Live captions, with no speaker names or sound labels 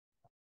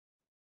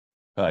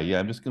Yeah,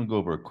 I'm just going to go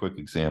over a quick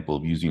example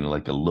of using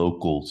like a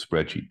local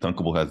spreadsheet.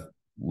 Thunkable has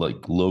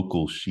like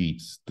local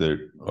sheets that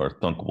are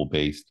Thunkable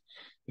based,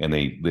 and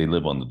they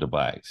live on the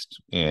device.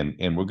 And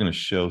we're going to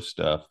show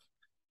stuff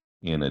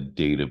in a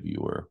data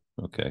viewer.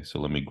 Okay, so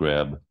let me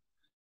grab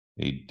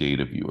a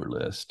data viewer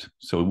list.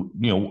 So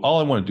all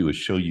I want to do is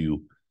show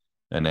you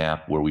an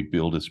app where we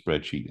build a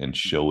spreadsheet and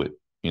show it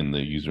in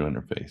the user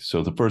interface.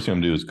 So the first thing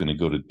I'm going to do is going to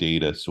go to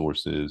data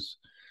sources,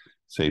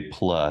 say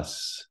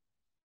plus,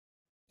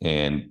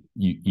 and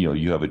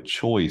you have a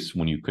choice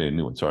when you create a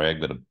new one. Sorry,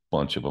 I've got a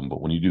bunch of them,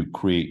 but when you do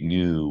create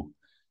new,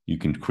 you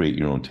can create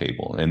your own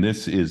table. And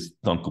this is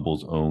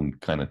Thunkable's own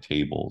kind of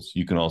tables.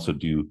 You can also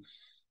do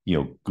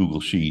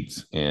Google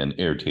Sheets and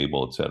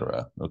Airtable,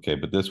 etc. Okay,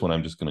 but this one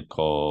I'm just going to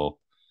call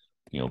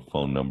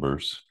phone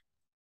numbers,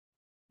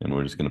 and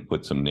we're just going to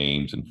put some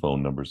names and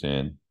phone numbers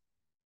in.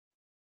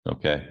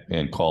 Okay,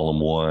 and column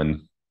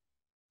one,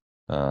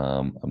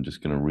 I'm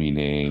just going to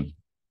rename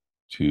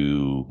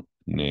to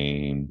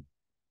name,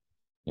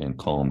 and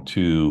column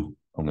two,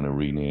 I'm going to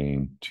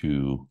rename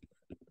to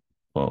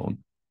phone.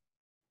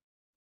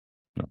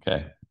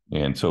 Okay,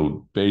 and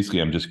so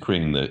basically, I'm just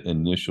creating uh,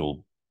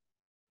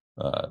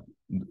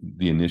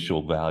 the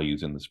initial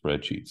values in the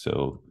spreadsheet.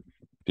 So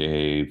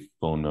Dave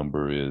phone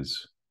number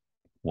is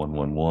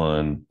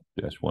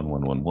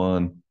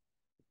 111-1111,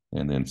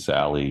 and then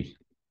Sally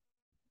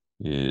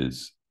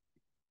is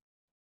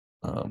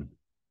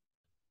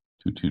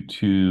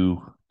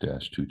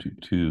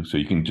 222-222. So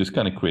you can just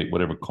kind of create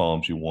whatever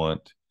columns you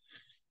want.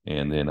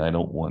 And then I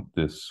don't want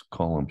this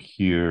column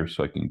here,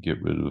 so I can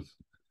get rid of,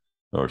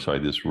 or sorry,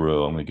 this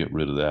row. I'm going to get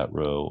rid of that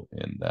row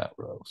and that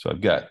row. So I've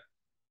got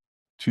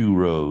two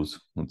rows.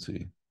 Let's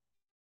see.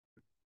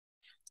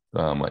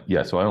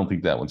 Yeah, so I don't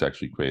think that one's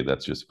actually created.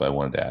 That's just if I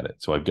wanted to add it.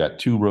 So I've got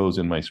two rows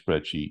in my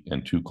spreadsheet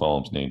and two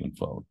columns, name and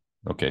phone.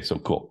 Okay, so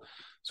cool.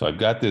 So I've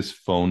got this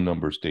phone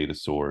numbers data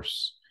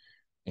source.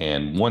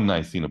 And one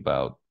nice thing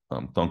about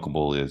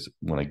Thunkable is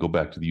when I go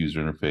back to the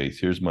user interface,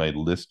 here's my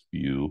list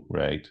view,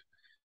 right?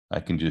 I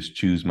can just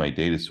choose my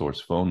data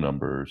source phone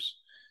numbers.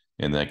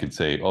 And then I can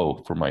say,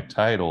 oh, for my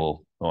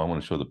title, oh, I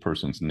want to show the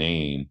person's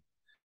name.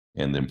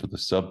 And then for the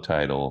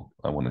subtitle,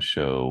 I want to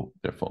show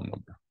their phone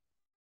number.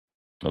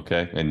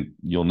 Okay. And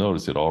you'll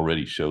notice it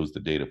already shows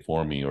the data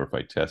for me, or if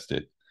I test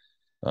it,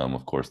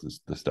 of course,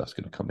 the stuff's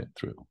going to come in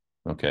through.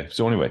 Okay.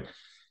 So anyway,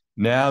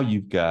 now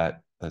you've got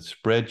a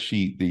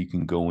spreadsheet that you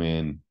can go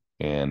in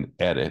and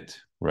edit,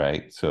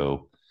 right?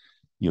 So,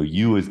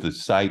 you as the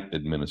site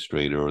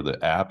administrator or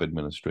the app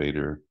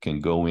administrator can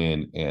go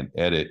in and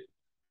edit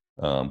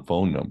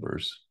phone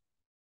numbers.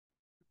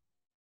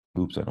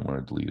 Oops, I don't want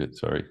to delete it.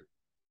 Sorry.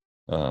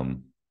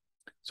 Um,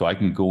 so I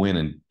can go in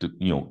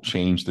and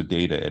change the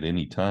data at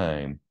any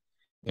time,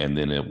 and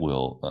then it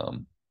will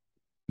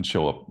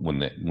show up when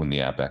the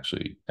app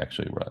actually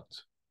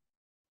runs.